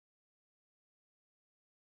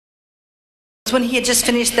It's when he had just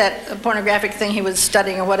finished that pornographic thing he was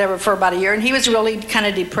studying or whatever for about a year, and he was really kind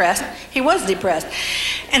of depressed. He was depressed.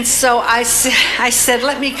 And so I said,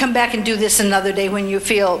 let me come back and do this another day when you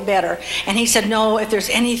feel better. And he said, no, if there's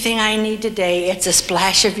anything I need today, it's a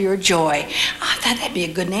splash of your joy. I thought that'd be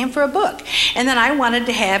a good name for a book. And then I wanted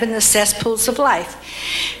to have in the Cesspools of life.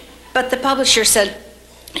 But the publisher said,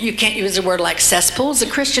 you can't use a word like cesspools. The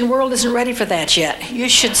Christian world isn't ready for that yet. You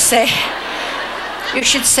should say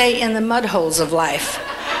in the mud holes of life,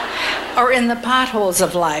 or in the potholes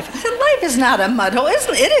of life. I said, life is not a mud hole.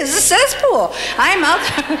 It is a cesspool. I'm out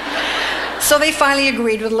there. So they finally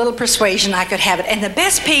agreed with a little persuasion I could have it. And the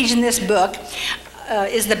best page in this book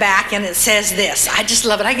is the back, and it says this. I just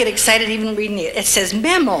love it. I get excited even reading it. It says,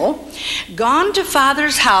 Memo, gone to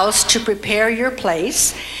Father's house to prepare your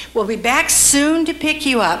place. We'll be back soon to pick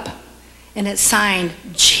you up. And it's signed,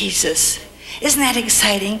 Jesus. Isn't that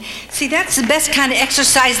exciting? See, that's the best kind of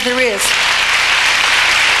exercise there is.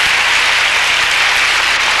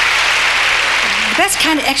 The best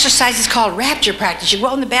kind of exercise is called rapture practice. You go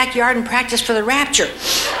out in the backyard and practice for the rapture.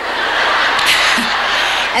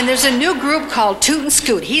 And there's a new group called Toot and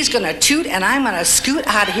Scoot. He's going to toot and I'm going to scoot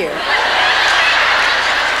out of here.